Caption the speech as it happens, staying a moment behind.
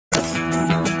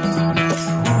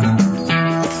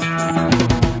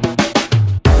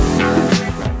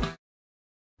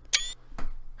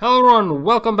Hello everyone,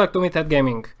 welcome back to Meathead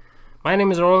Gaming. My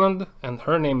name is Roland and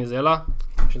her name is Ella,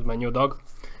 which is my new dog.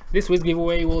 This week's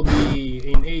giveaway will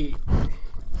be in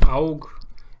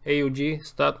AUG.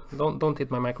 Stop! Don't hit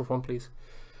my microphone, please.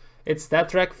 It's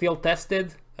StatTrak field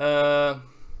tested.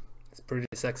 It's pretty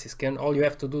sexy skin. All you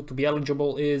have to do to be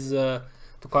eligible is to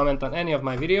comment on any of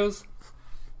my videos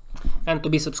and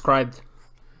to be subscribed.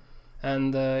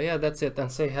 And yeah, that's it.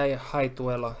 And say hi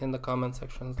to Ella in the comment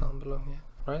sections down below. Yeah,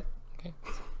 right? Okay.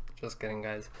 Just kidding,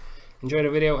 guys. Enjoy the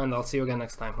video and I'll see you again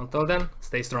next time. Until then,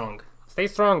 stay strong. Stay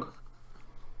strong!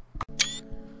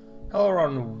 Hello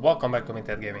everyone, welcome back to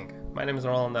Meathead Gaming. My name is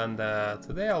Roland and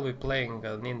today I'll be playing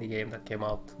an indie game that came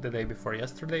out the day before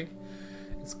yesterday.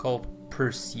 It's called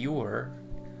Pursuer,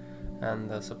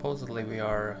 and supposedly we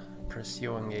are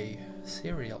pursuing a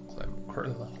serial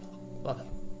criminal.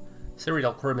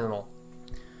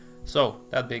 So,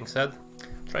 that being said,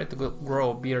 try to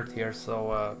grow a beard here,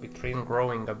 so between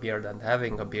growing a beard and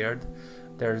having a beard,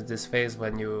 there's this phase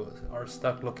when you are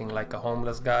stuck looking like a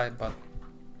homeless guy, but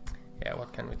yeah,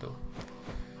 what can we do?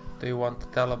 Do you want to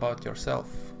tell about yourself?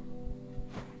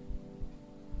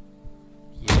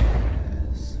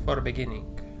 Yes. For the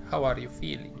beginning, how are you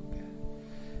feeling?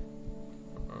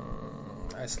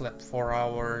 I slept 4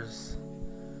 hours.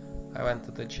 I went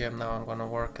to the gym, now I'm gonna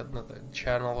work at the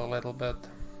channel a little bit.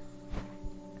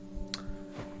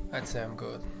 I'd say I'm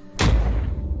good.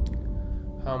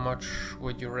 How much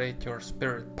would you rate your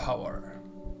spirit power?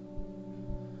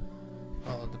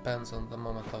 Well, it depends on the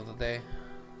moment of the day.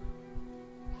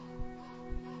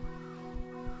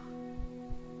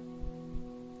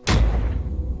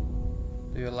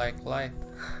 Do you like light?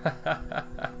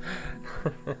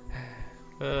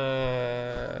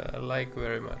 I like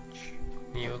very much.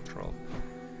 Neutral.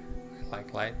 I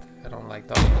like light. I don't like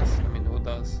darkness. I mean, who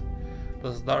does?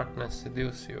 Does darkness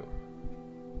seduce you?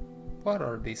 What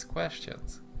are these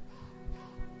questions?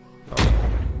 No.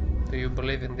 Do you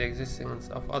believe in the existence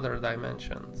of other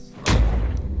dimensions? No.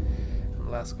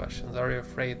 And last questions. Are you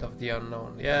afraid of the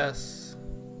unknown? Yes.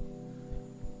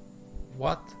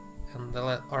 What? And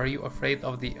are you afraid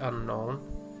of the unknown?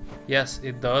 Yes,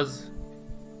 it does.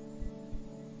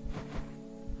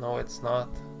 No, it's not.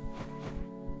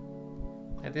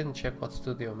 I didn't check what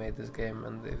studio made this game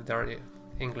and if they're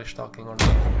English talking or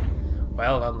not.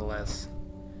 Well, nonetheless,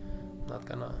 not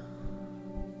gonna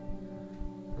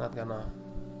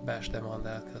bash them on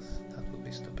that, because that would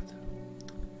be stupid.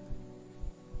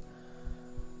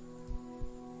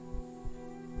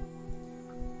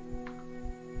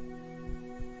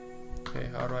 Okay,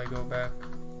 how do I go back?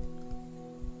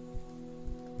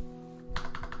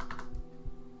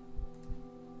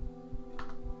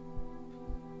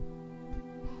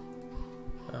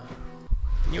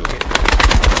 New game.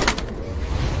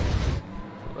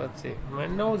 Let's see. My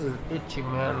nose is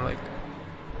itching, man. Like,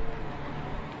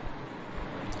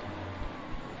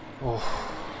 oh,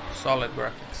 solid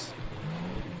graphics.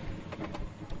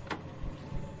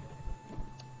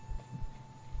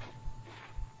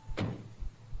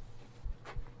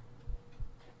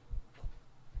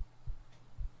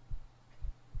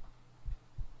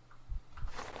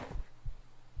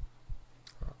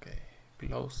 Okay,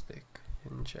 glow stick,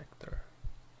 injector.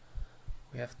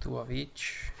 We have 2 of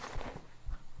each.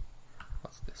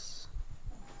 What's this?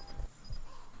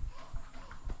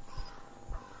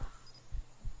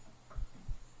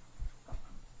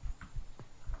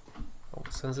 Oh,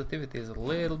 sensitivity is a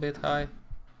little bit high.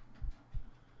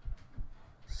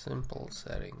 Simple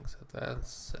settings,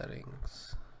 advanced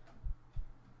settings.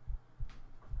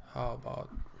 How about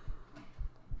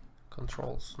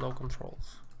controls? No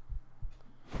controls.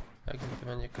 Exit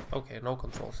menu. Okay, no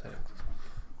control settings.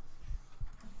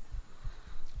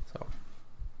 So,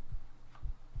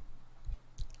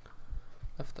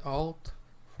 left Alt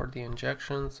for the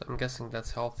injections. I'm guessing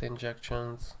that's health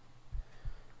injections,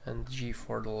 and G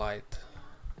for the light.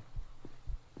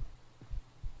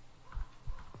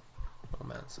 Oh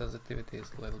man, sensitivity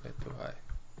is a little bit too high.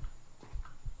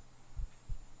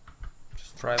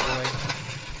 Just drive away.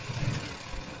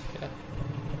 Yeah.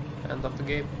 End of the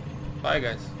game. Bye,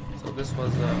 guys. So this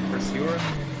was Pursuer.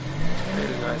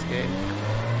 Really nice game.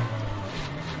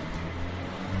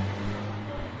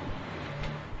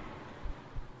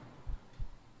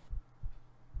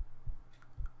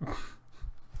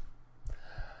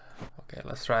 Okay,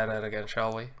 let's try that again,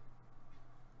 shall we?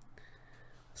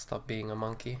 Stop being a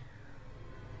monkey.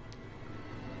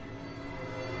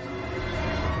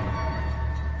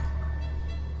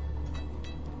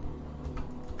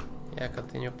 Yeah,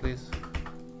 continue, please.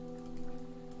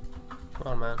 Come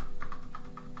on, man.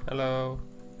 Hello.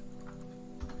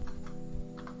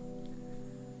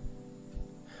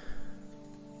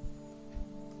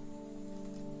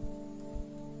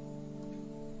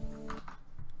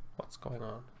 going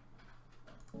on?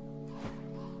 I'm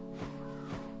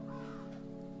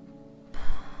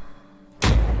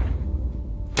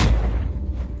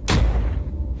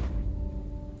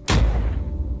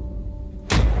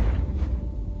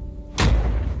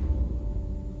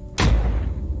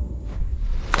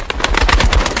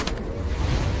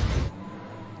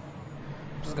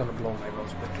just gonna blow my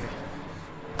nose quickly.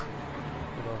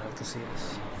 You don't have to see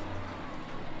this.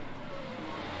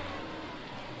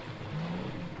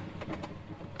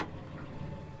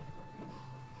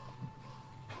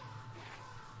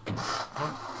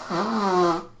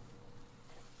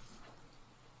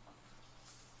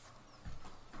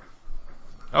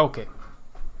 Okay.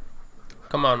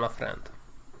 Come on, my friend.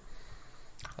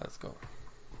 Let's go.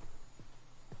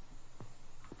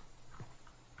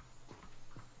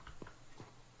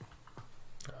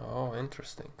 Oh,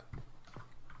 interesting.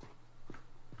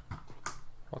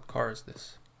 What car is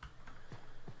this?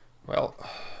 Well,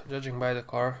 judging by the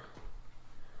car,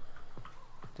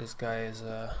 this guy is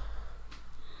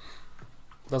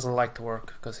doesn't like to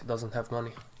work because he doesn't have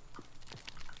money.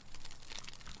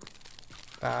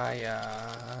 Do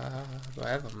I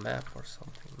have a map or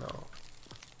something? No.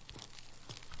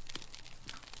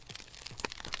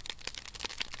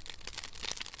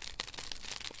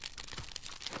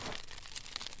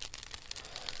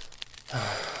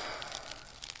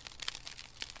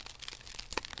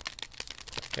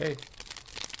 Okay,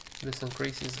 this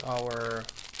increases our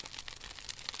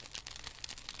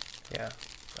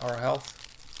health.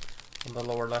 On the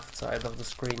lower left side of the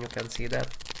screen you can see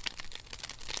that.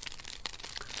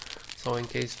 So in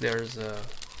case there's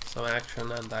some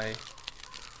action and I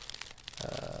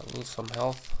lose some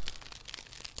health,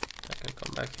 I can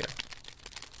come back here.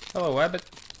 Hello, Abbott.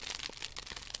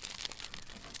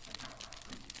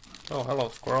 Oh, hello,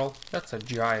 squirrel. That's a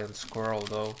giant squirrel,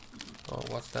 though. Oh,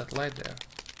 what's that light there?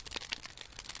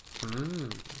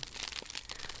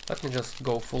 Let me just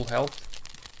go full health.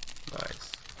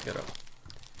 Nice. Get up.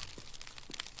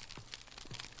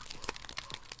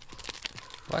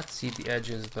 Let's see the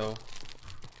edges, though.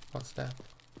 What's that?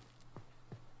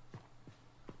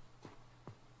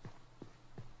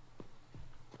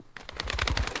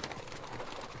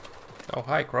 Oh,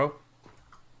 hi, Crow.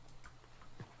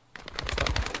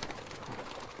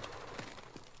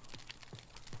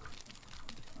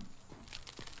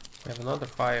 We have another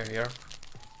fire here.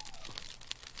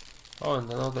 Oh, and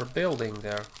another building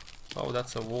there. Oh,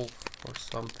 that's a wolf or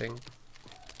something.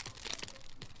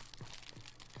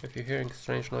 If you're hearing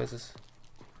strange noises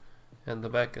in the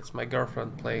back, it's my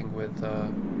girlfriend playing with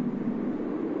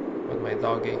my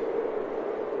doggy.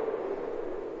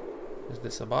 Is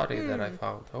this a body that I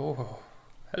found? Oh,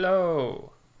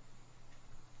 hello!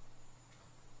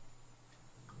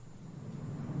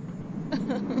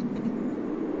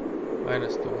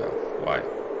 -2 health. Why?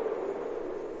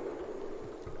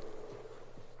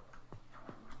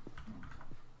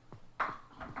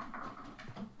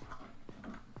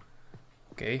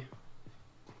 Okay.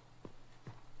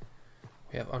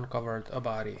 We have uncovered a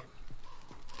body.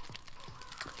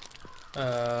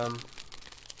 The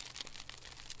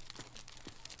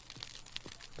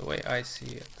way I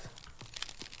see it.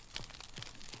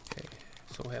 Okay,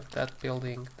 so we have that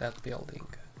building, that building.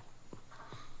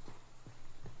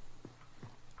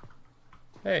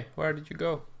 Hey, where did you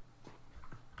go?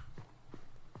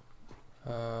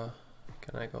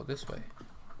 Can I go this way?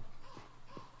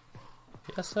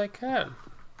 Yes, I can.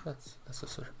 That's a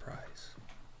surprise.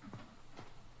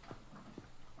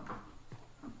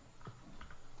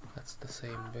 That's the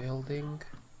same building.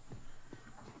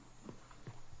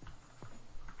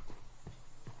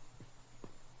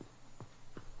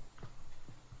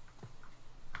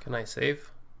 Can I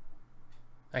save?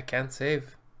 I can't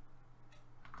save.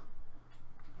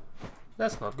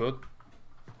 That's not good.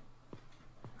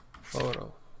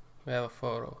 Photo. We have a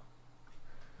photo.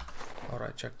 How do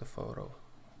I check the photo?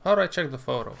 How do I check the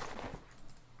photo?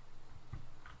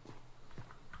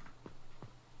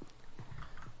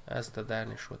 As the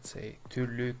Danish would say,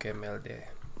 "Tulluke melde."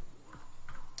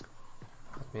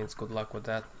 That means good luck with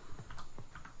that.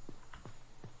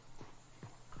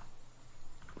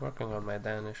 Working on my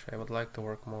Danish. I would like to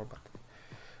work more, but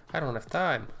I don't have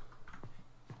time.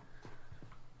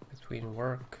 Between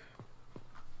work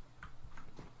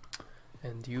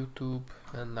and YouTube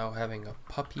and now having a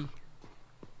puppy.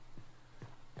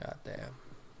 God damn.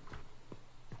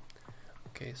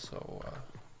 Okay, so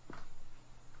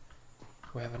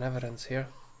we have an evidence here.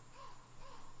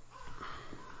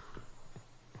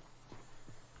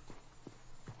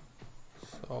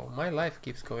 So my life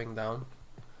keeps going down.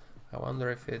 I wonder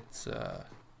if it's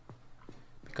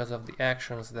because of the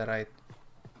actions that I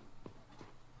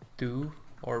do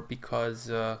or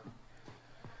because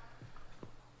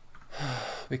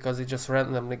because it just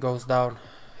randomly goes down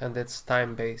and it's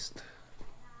time based.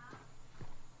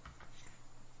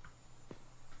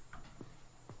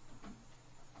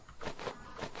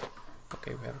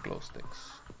 Okay, we have glow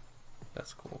sticks.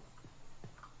 That's cool.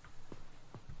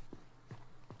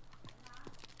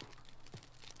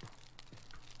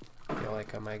 I feel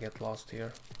like I might get lost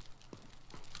here.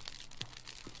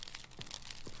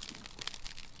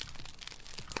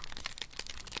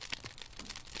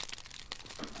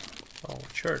 Oh,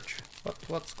 church.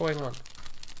 What's going on?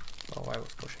 Oh, I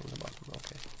was pushing the button.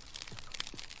 Okay.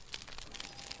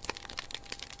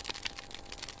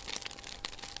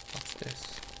 What's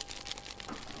this?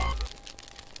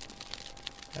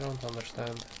 I don't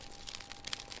understand.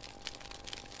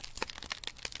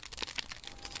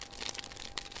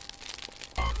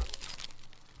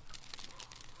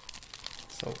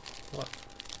 So, what?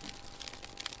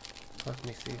 Let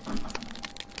me see.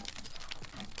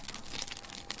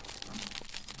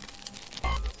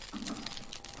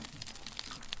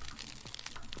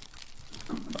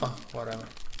 Oh, whatever.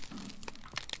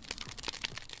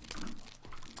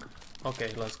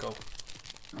 Okay, let's go.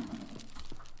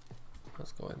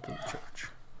 Let's go into the church.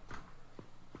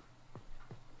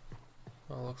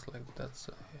 Well, looks like that's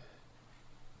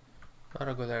not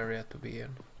a good area to be in.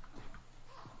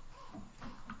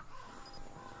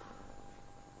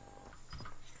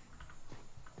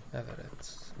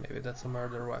 Evidence. Maybe that's a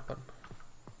murder weapon.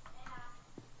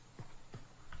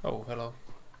 Oh, hello.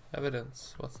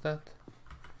 Evidence. What's that?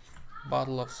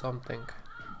 Bottle of something.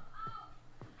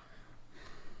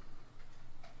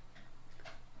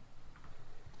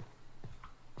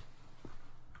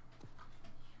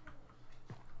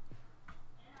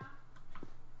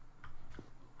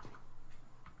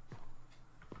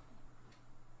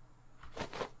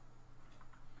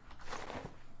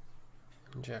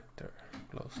 Injector,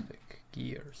 glow stick,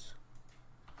 gears.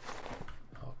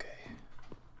 Okay.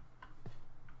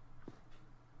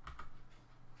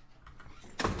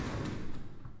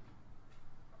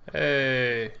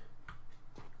 Hey,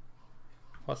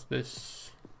 what's this?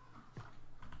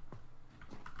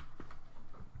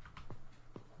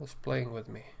 Who's playing with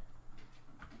me?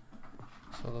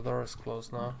 So the door is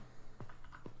closed now.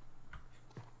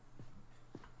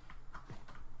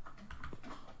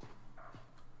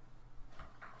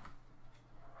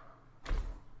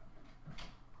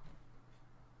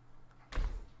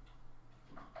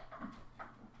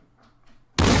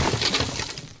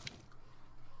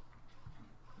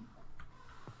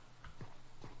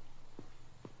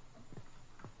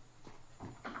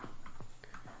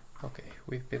 Okay,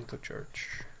 we've been to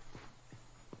church.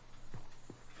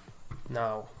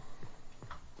 Now,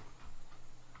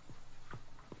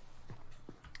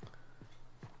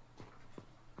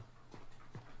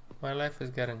 my life is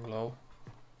getting low,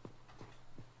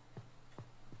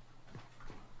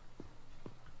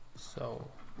 so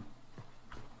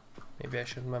maybe I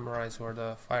should memorize where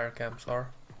the fire camps are.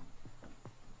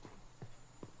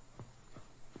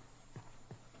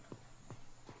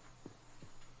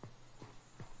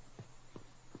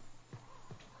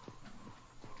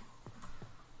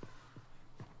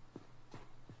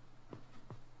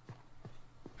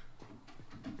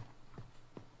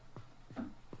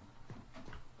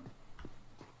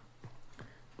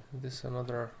 This is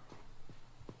another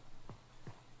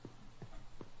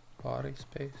body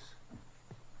space.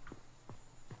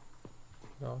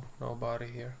 No, no body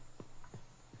here.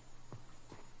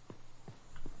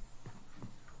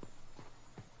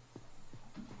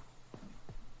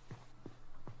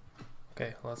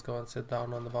 Okay, let's go and sit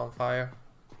down on the bonfire.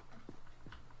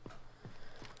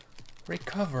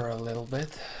 Recover a little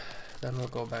bit, then we'll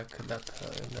go back in that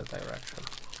direction.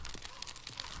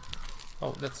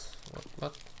 Oh, that's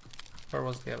what? Where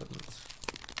was the evidence?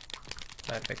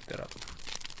 I picked it up.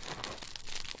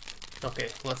 Okay,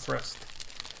 let's rest.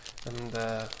 And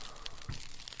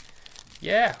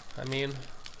yeah, I mean,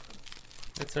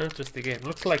 it's an interesting game.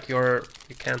 Looks like you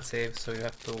can't save, so you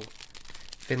have to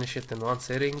finish it in one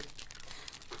sitting.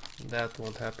 That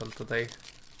won't happen today,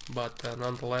 but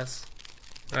nonetheless,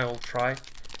 I will try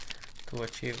to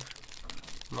achieve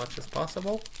as much as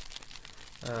possible.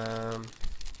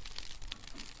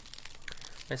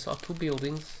 I saw two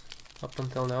buildings up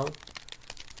until now.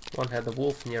 One had a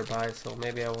wolf nearby, so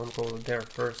maybe I won't go there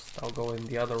first. I'll go in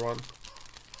the other one.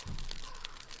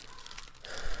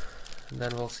 And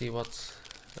then we'll see what's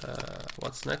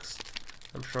next.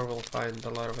 I'm sure we'll find a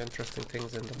lot of interesting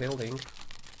things in the building.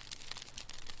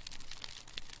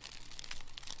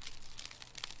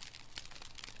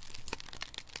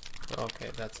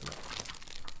 Okay, that's enough.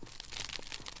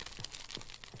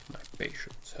 My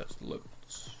patience has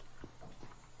limits.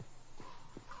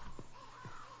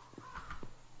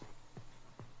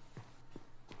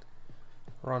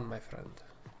 Run, my friend.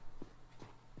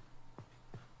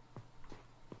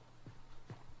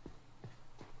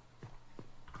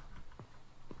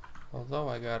 Although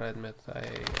I gotta admit,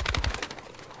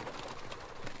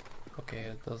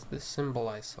 okay, does this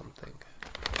symbolize something?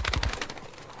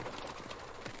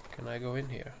 Can I go in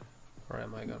here? Or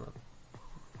am I gonna...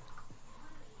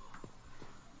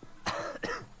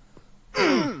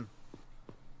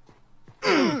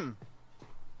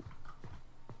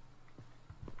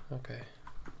 Okay.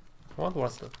 What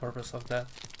was the purpose of that?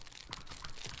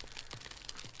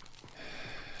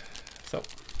 So,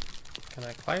 can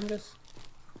I climb this?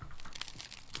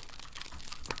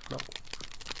 No.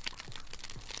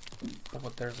 Oh,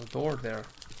 but there's a door there.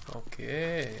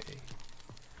 Okay.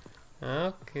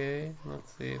 Okay,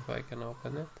 let's see if I can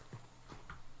open it.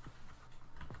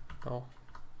 No.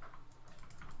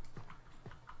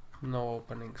 No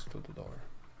openings to the door.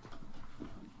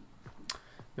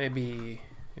 Maybe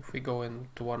if we go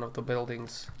into one of the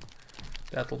buildings,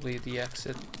 that'll be the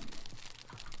exit.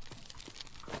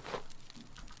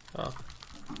 Oh.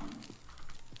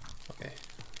 Okay.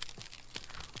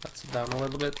 Let's sit down a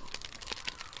little bit.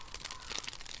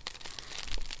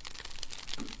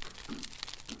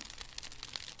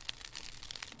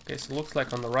 Okay, so it looks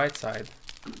like on the right side,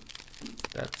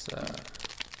 that's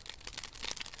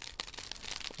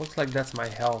looks like that's my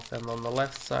health, and on the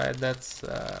left side that's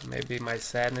maybe my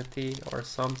sanity or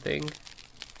something.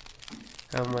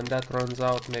 And when that runs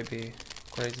out, maybe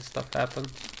crazy stuff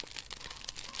happens.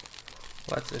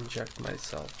 Let's inject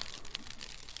myself.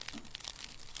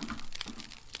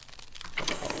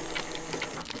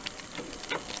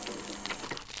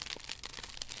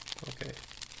 Okay.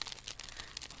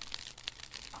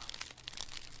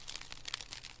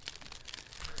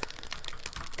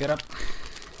 Get up.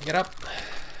 Get up.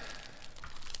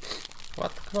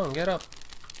 What? Come on, get up.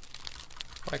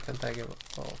 Why can't I give up?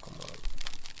 Oh, come on.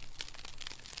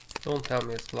 Don't tell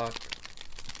me it's locked.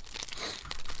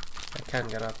 I can't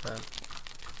get up, man.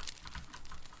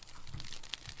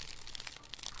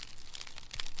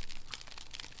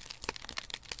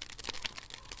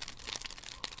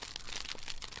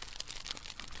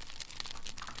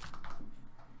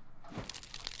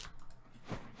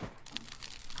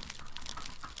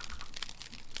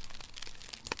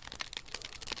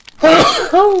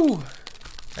 Oh!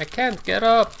 I can't get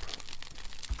up.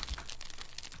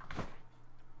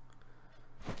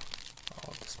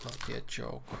 Oh, this must be a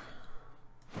joke.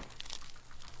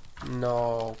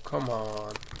 No, come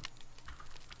on.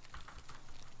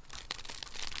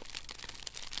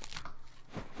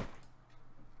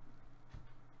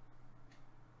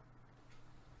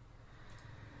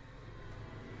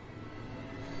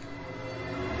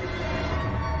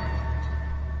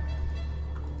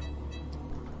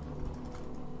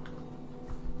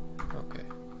 Okay,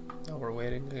 now we're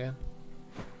waiting again.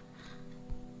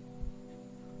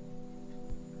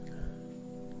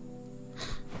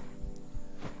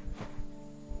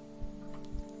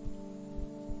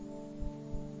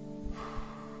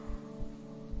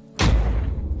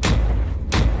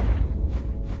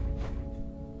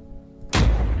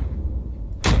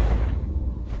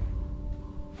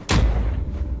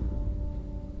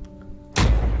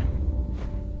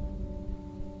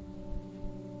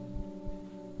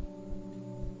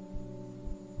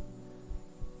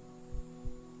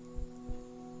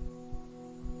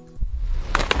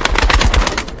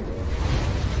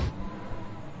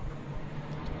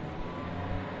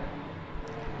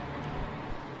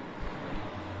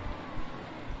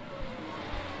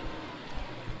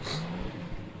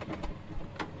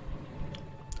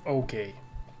 Okay.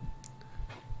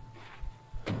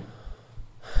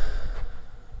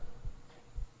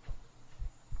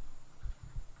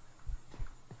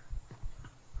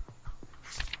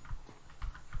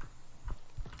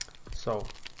 So,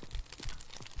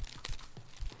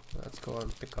 let's go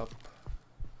and pick up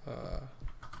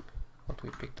what we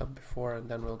picked up before, and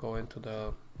then we'll go into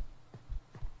the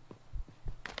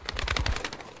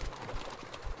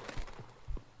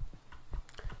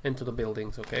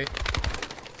buildings, okay?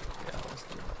 Yeah, let's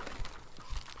do that.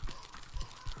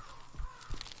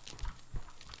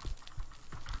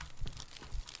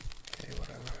 Okay,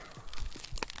 whatever.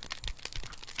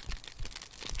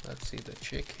 Let's see the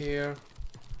chick here.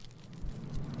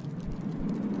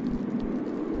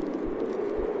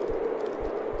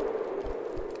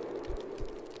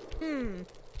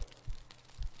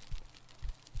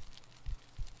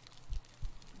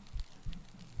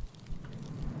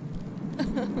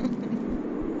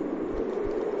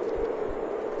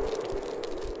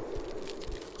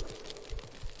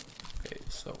 Okay,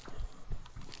 so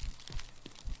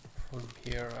from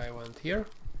here I went here.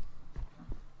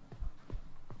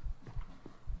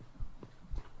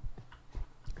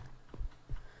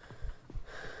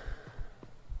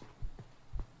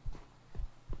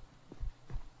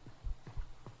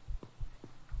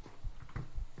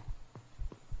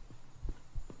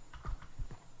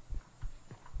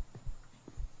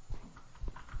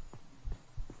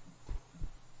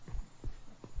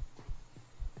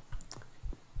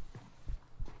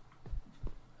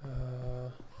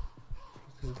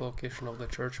 This is the location of the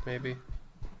church, maybe,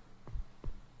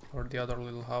 or the other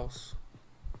little house.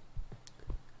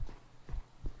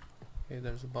 Okay,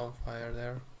 there's a bonfire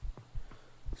there.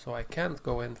 So I can't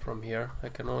go in from here. I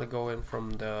can only go in from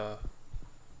the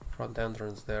front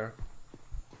entrance there,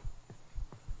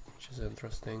 which is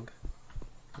interesting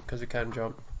because you can't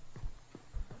jump.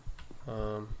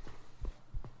 Okay.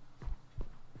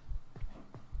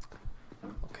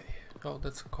 Oh,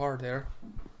 that's a car there.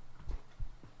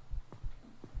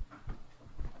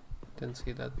 Didn't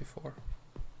see that before.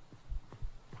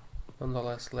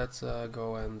 Nonetheless, let's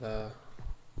go and I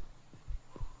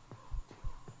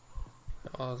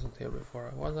wasn't here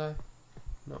before, was I?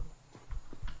 No.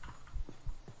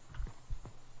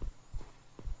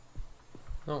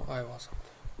 No, I wasn't.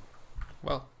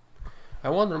 Well, I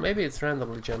wonder, maybe it's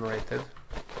randomly generated,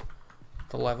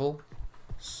 the level,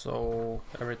 so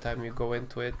every time you go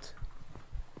into it,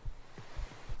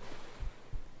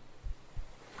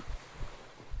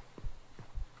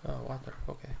 oh, water,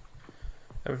 okay.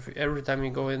 Every time you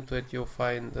go into it, you'll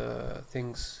find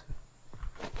things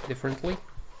differently.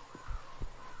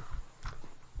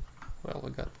 Well,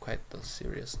 we got quite a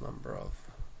serious number of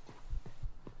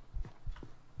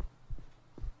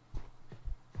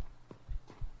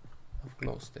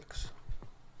glow sticks.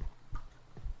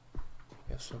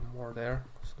 We have some more there,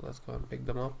 so let's go and pick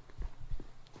them up.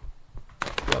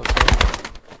 Well,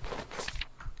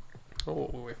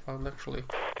 oh, we found actually.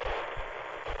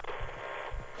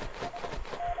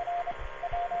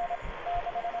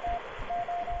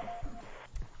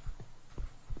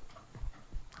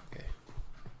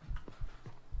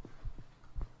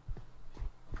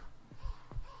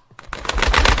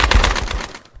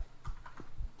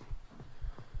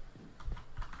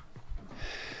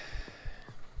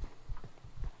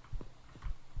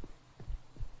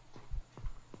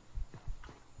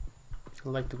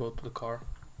 I'd like to go to the car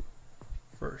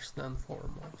first and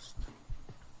foremost.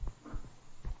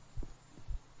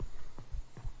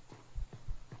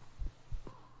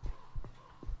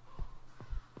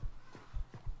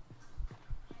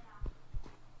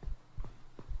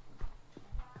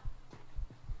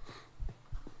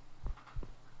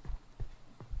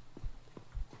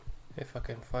 If I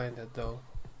can find it though.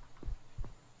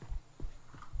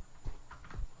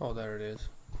 Oh, there it is.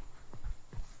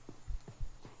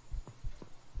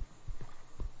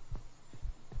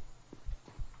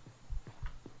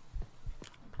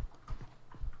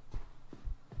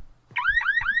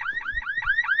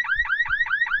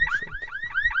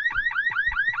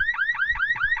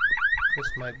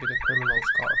 This might be the criminal's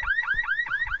car.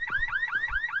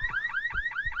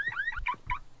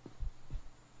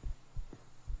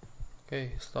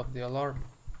 Okay, stop the alarm.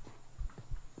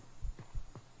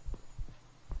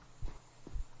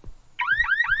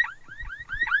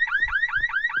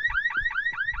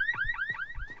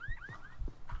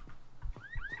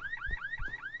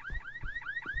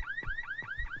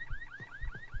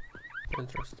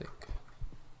 Interesting.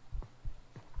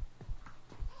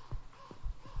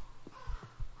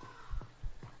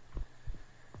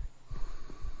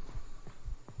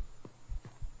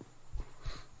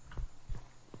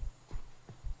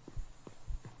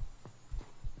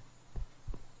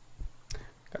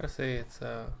 Gotta say it's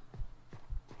a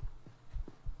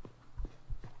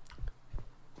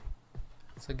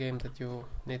game that you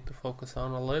need to focus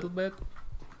on a little bit,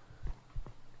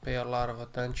 pay a lot of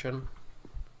attention.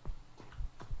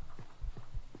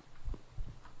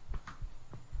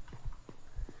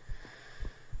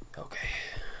 Okay,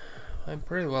 I'm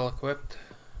pretty well equipped.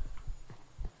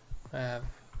 I have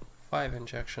 5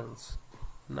 injections,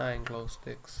 9 glow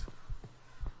sticks.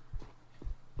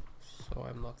 So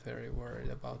I'm not very worried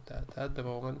about that at the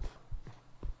moment.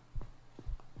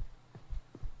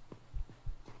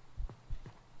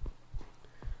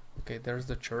 Okay, there's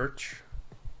the church.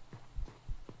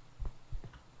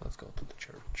 Let's go to the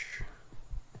church.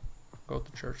 Go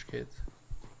to church, kids.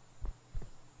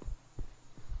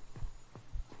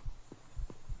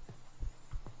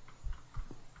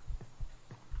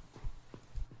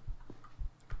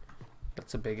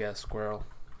 That's a big ass squirrel.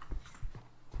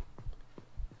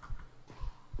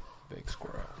 Big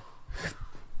squirrel.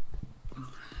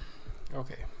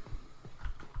 Okay.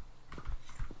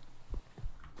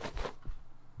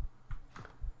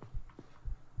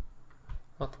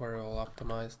 Not very well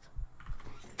optimized.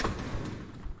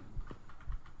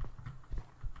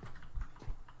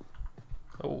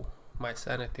 Oh, my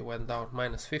sanity went down,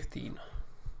 -15.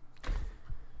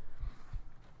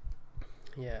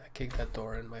 Yeah, kick that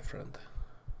door in, my friend.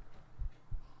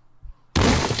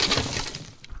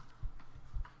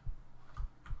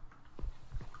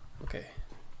 Okay.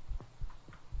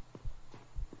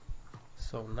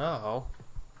 So now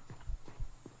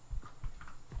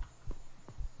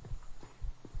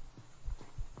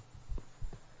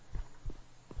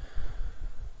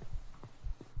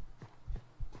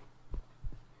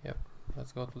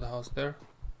let's go to the house there.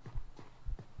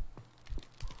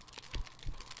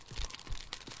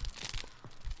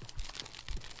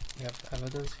 We have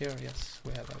evidence here? Yes,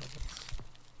 we have evidence.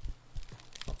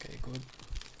 Okay, good.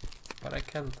 But I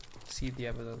can't see the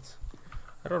evidence.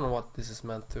 I don't know what this is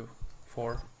meant to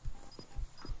for.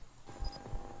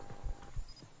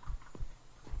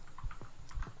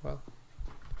 Well,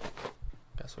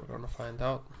 guess we're gonna find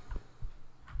out.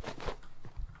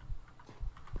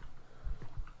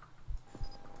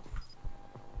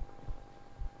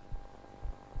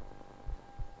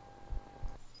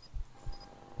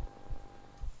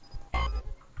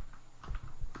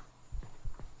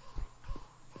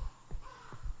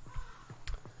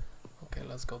 Okay,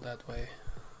 let's go that way.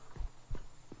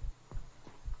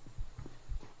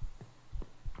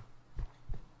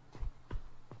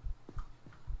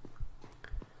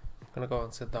 I'm gonna go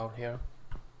and sit down here.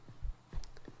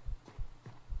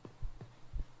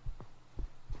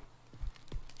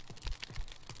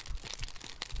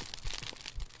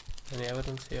 Any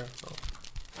evidence here? No.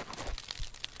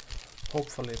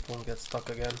 Hopefully it won't get stuck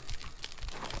again.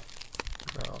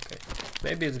 No, okay.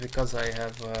 Maybe it's because I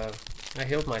have I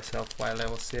healed myself while I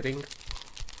was sitting.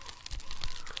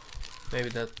 Maybe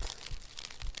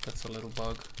that's a little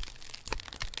bug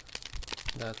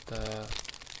that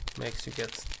makes you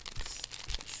get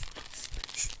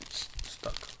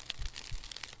stuck.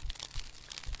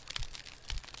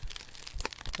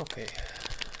 Okay,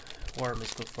 worm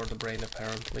is good for the brain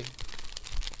apparently.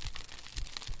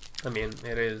 I mean,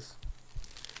 it is.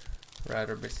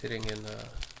 Rather be sitting in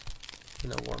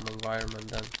a warm environment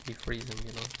than be freezing,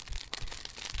 you know.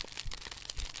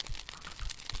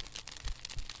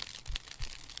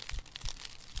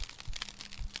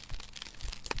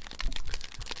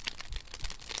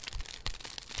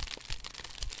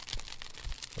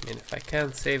 I mean, if I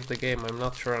can't save the game, I'm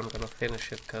not sure I'm gonna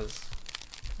finish it, because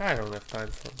I don't have time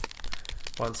for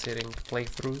one sitting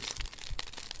playthroughs.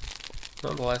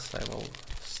 Nonetheless, I will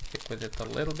stick with it a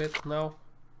little bit now.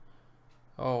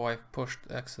 Oh, I pushed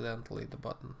accidentally the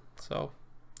button. So,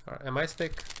 am I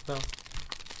stick? No.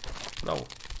 No.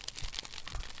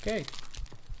 Okay.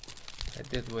 I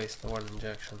did waste one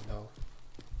injection though.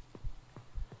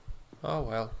 Oh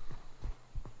well.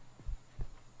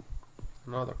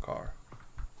 Another car.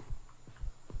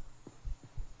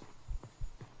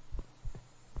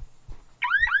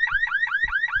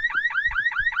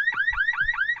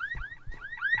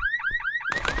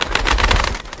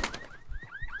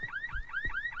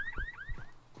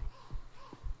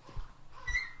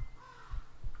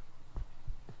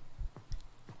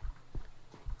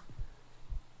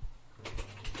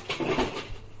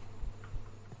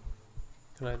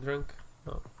 Can I drink?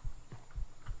 No.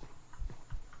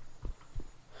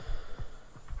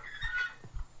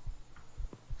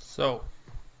 So,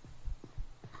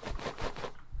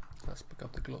 let's pick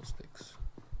up the glow sticks.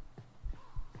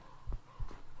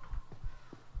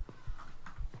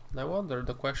 And I wonder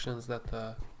the questions that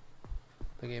the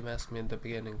game asked me in the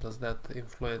beginning, does that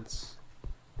influence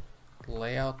the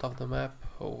layout of the map?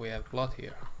 Oh, we have blood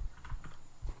here.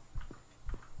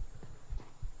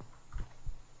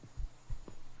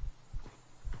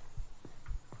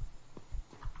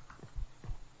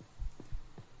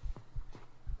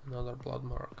 Another blood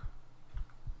mark.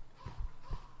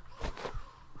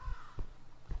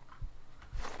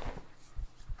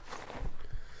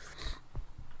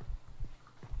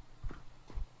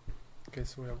 Okay,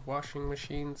 so we have washing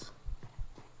machines.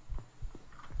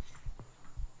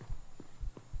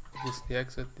 Is this the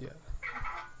exit? Yeah.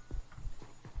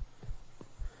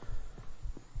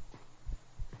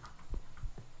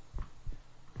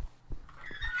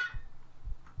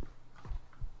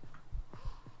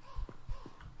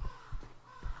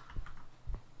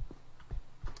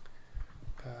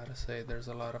 Gotta say, there's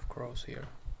a lot of crows here.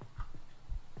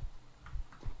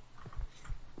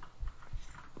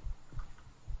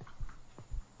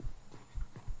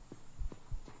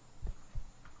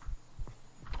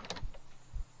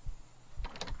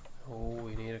 Oh,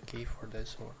 we need a key for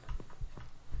this one.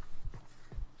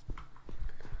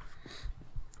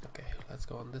 Okay, let's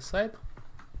go on this side.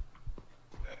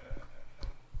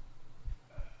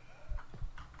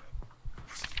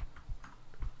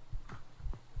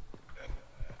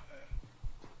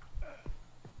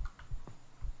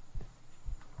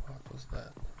 What was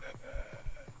that?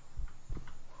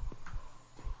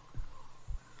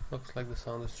 Looks like the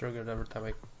sound is triggered every time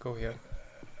I go here.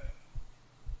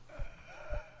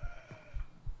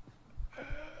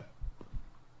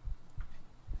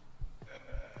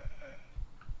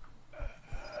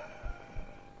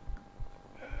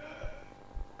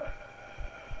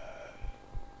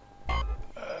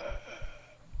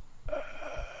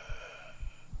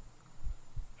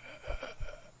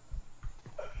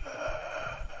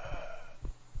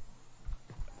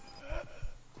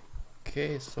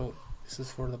 Okay, so this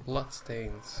is for the blood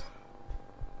stains.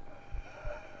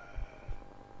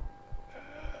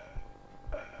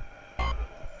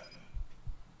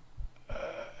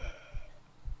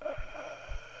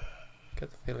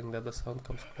 Get the feeling that the sound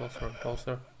comes closer and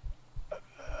closer.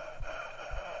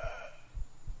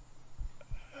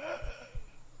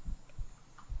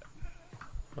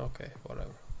 Okay,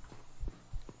 whatever.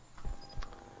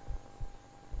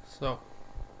 So,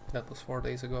 that was 4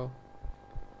 days ago.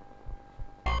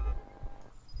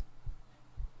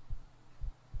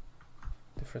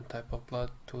 Different type of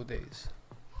blood, 2 days.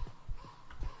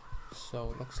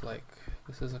 So, looks like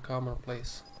this is a common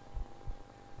place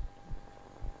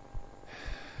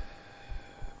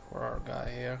for our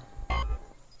guy here.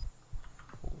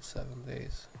 Oh, 7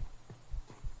 days.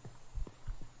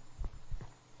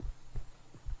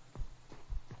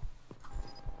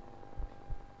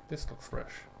 This looks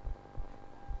fresh,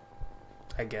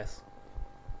 I guess.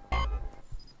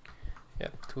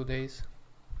 Yep, 2 days.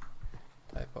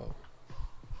 Typo.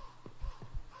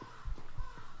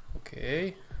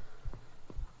 Okay.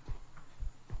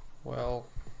 Well,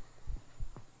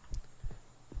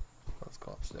 let's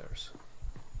go upstairs.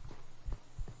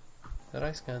 Did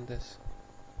I scan this?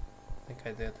 I think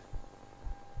I did.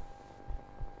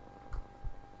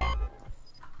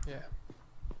 Yeah.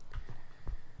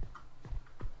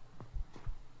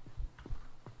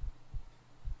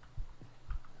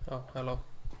 Oh, hello.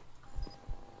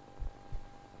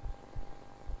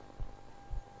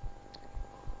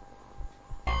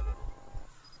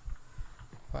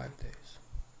 Five days.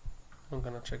 I'm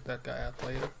gonna check that guy out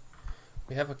later.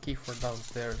 We have a key for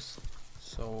downstairs,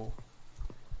 so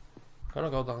I'm gonna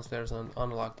go downstairs and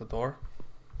unlock the door,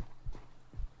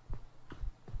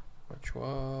 which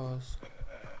was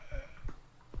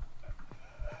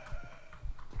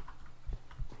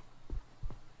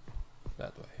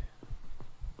that way.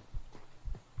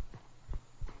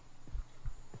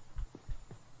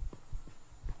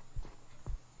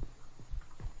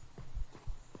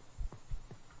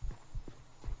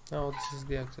 Now this is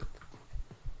the exit.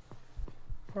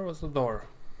 Where was the door?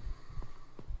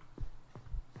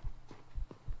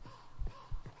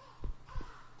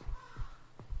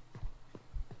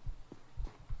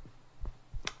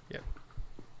 Yep.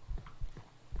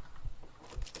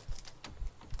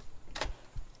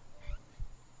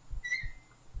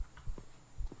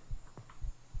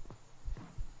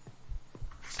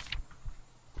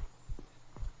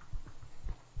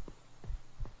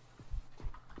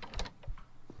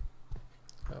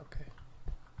 Okay.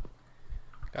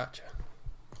 Gotcha.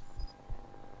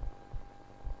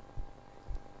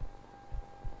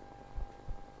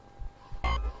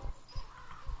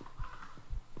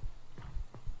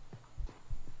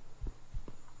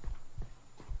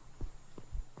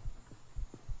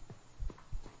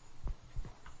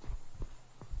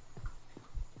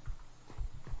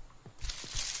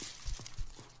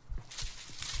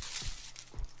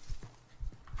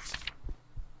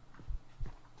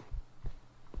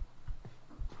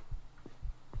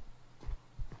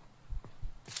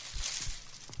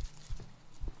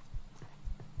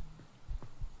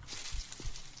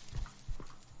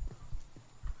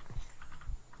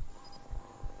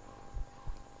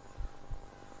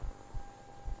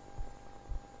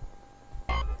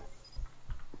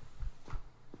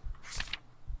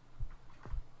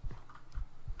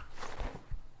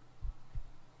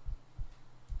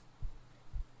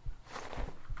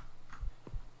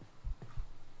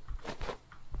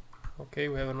 Okay,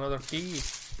 we have another key.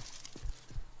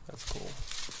 That's cool.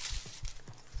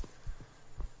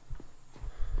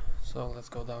 So let's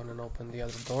go down and open the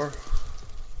other door.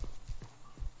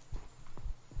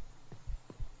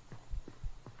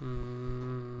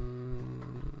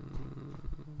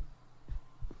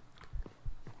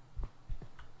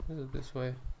 Is it this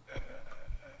way?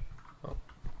 Oh,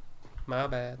 my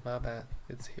bad, my bad.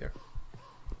 It's here.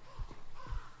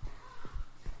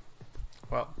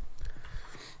 Well,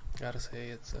 gotta say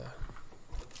it's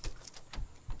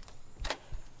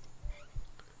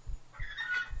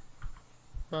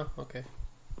oh, okay.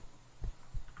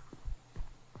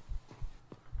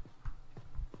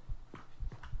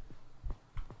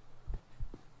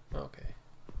 Okay.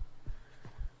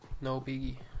 No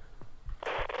biggie.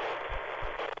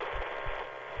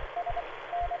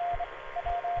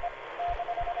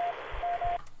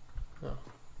 Oh.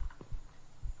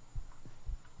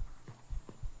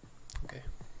 Okay.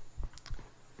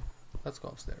 Let's go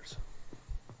upstairs.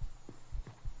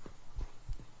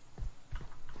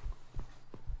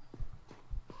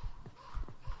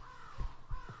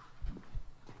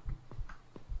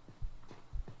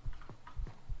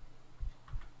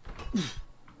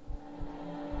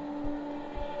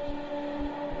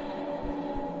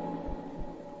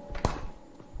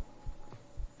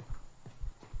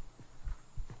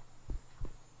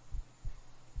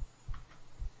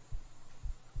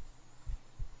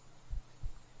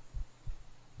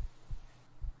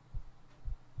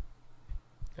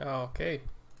 Okay,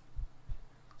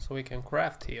 so we can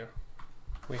craft here.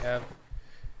 We have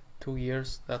 2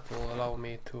 years that will allow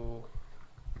me to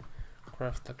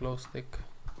craft a glow stick.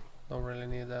 Don't really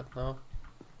need that now.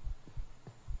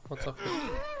 What's up here?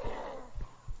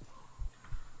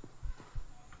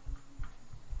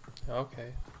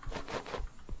 Okay.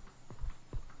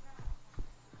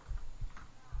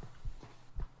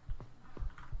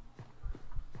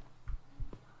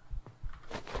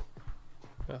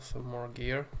 Got some more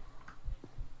gear.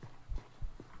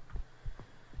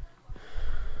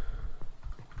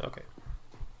 Okay.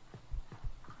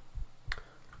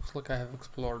 Looks like I have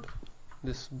explored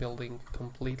this building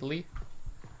completely.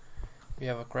 We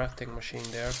have a crafting machine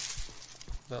there.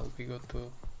 That'll be good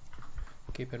to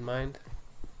keep in mind.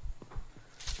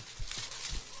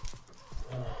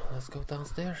 Let's go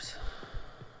downstairs.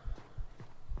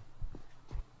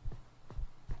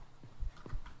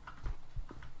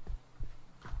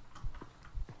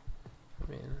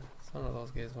 I mean, it's one of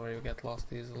those games where you get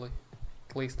lost easily.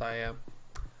 At least I am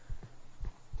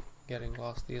getting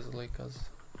lost easily, because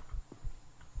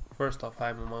first off,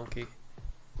 I'm a monkey.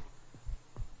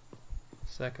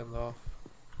 Second off,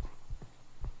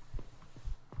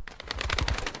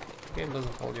 the game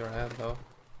doesn't hold your hand though.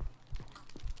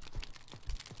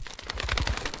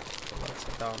 So let's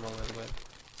sit down a little bit.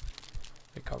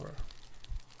 Recover.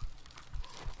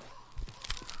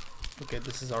 Okay,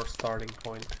 this is our starting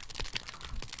point.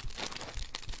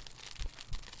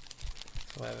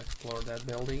 So I've explored that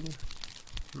building.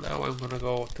 Now I'm gonna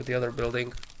go to the other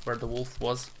building where the wolf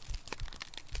was.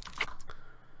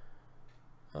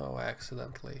 Oh,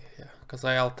 accidentally, yeah, because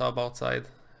I alt-tab outside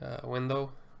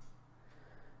window,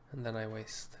 and then I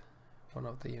waste one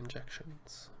of the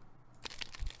injections.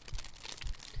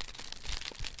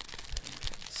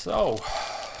 So,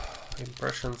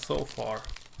 impressions so far.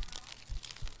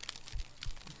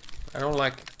 I don't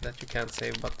like that you can't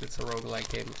save, but it's a roguelike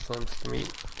game, it seems to me.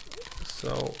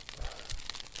 So,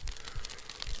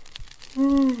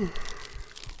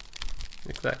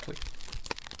 exactly.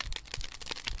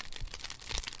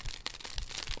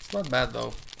 It's not bad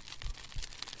though.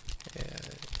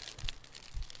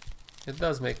 It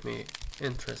does make me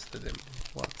interested in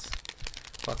what's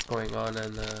going on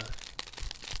and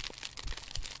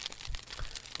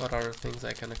what other things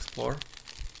I can explore.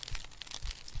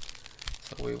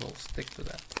 So we will stick to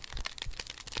that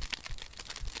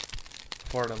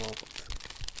for the moment.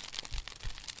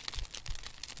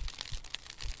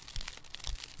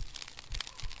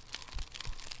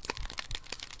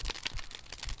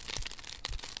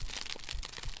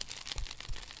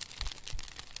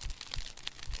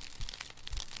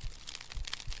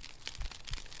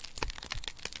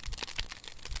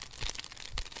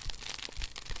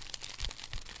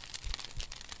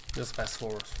 Just fast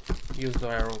forward. Use the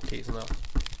arrow keys now.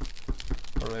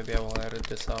 Or maybe I will edit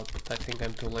this out, but I think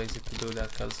I'm too lazy to do that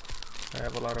because I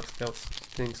have a lot of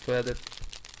things to edit.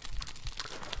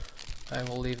 I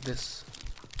will leave this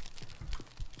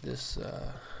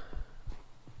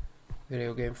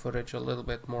video game footage a little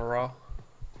bit more raw.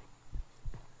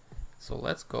 So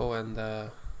let's go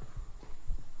and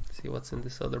see what's in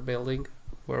this other building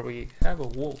where we have a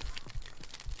wolf.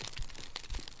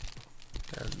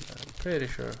 And I'm pretty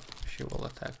sure she will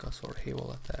attack us or he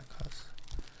will attack us.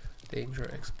 Danger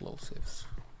explosives.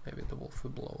 Maybe the wolf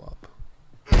will blow up.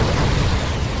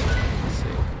 Let's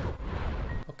see.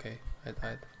 Okay, I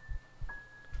died.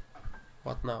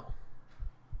 What now?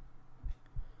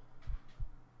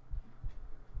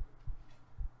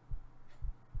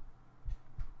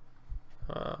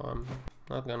 I'm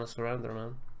not gonna surrender,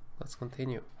 man. Let's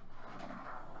continue.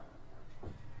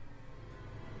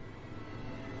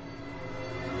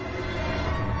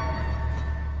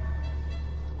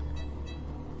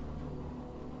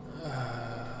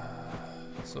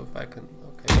 So if I can,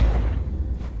 okay.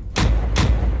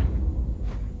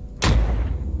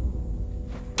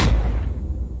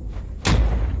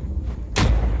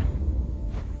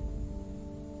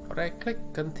 But I click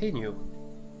continue.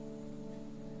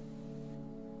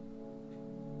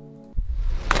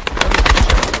 I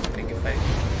think if I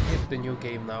hit the new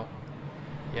game now,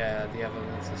 yeah, the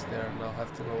evidence is there, and I'll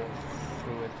have to go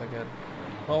through it again,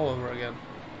 all over again.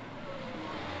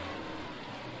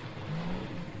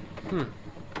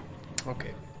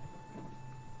 Okay.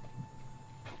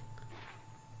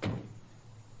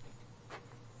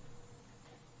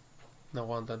 No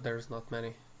wonder there's not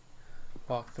many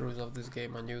walkthroughs of this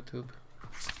game on YouTube.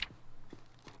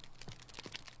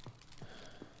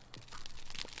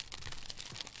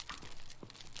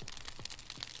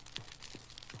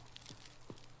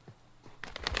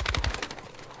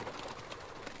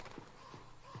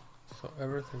 So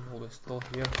everything will be still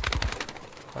here.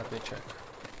 Let me check.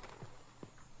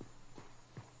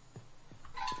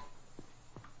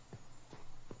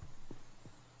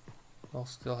 I'll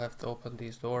still have to open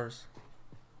these doors.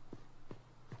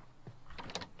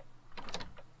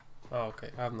 Oh, okay,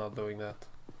 I'm not doing that.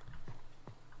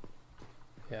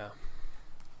 Yeah.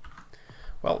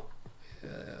 Well,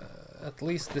 at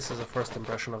least this is a first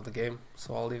impression of the game,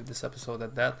 so I'll leave this episode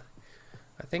at that.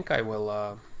 I think I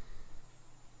will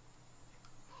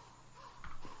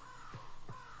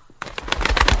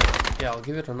yeah, I'll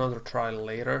give it another try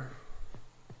later.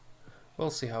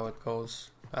 We'll see how it goes.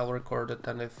 I'll record it,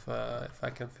 and if I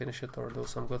can finish it or do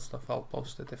some good stuff, I'll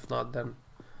post it. If not, then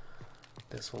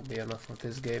this will be enough of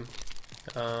this game.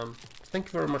 Thank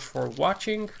you very much for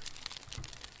watching.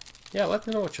 Yeah, let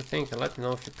me know what you think, and let me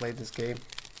know if you played this game.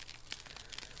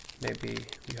 Maybe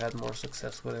you had more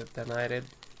success with it than I did.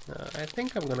 I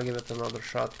think I'm gonna give it another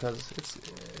shot because it's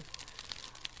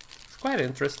quite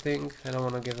interesting. I don't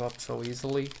want to give up so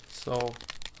easily, so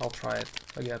I'll try it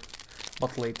again,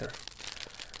 but later.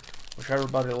 Wish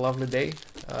everybody a lovely day.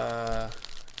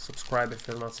 Subscribe if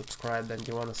you're not subscribed and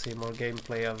you want to see more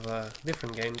gameplay of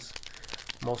different games.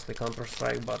 Mostly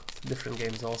Counter-Strike, but different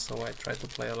games also. I try to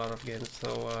play a lot of games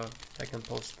so I can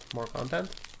post more content.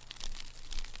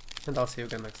 And I'll see you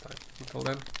again next time. Until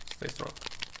then, stay strong.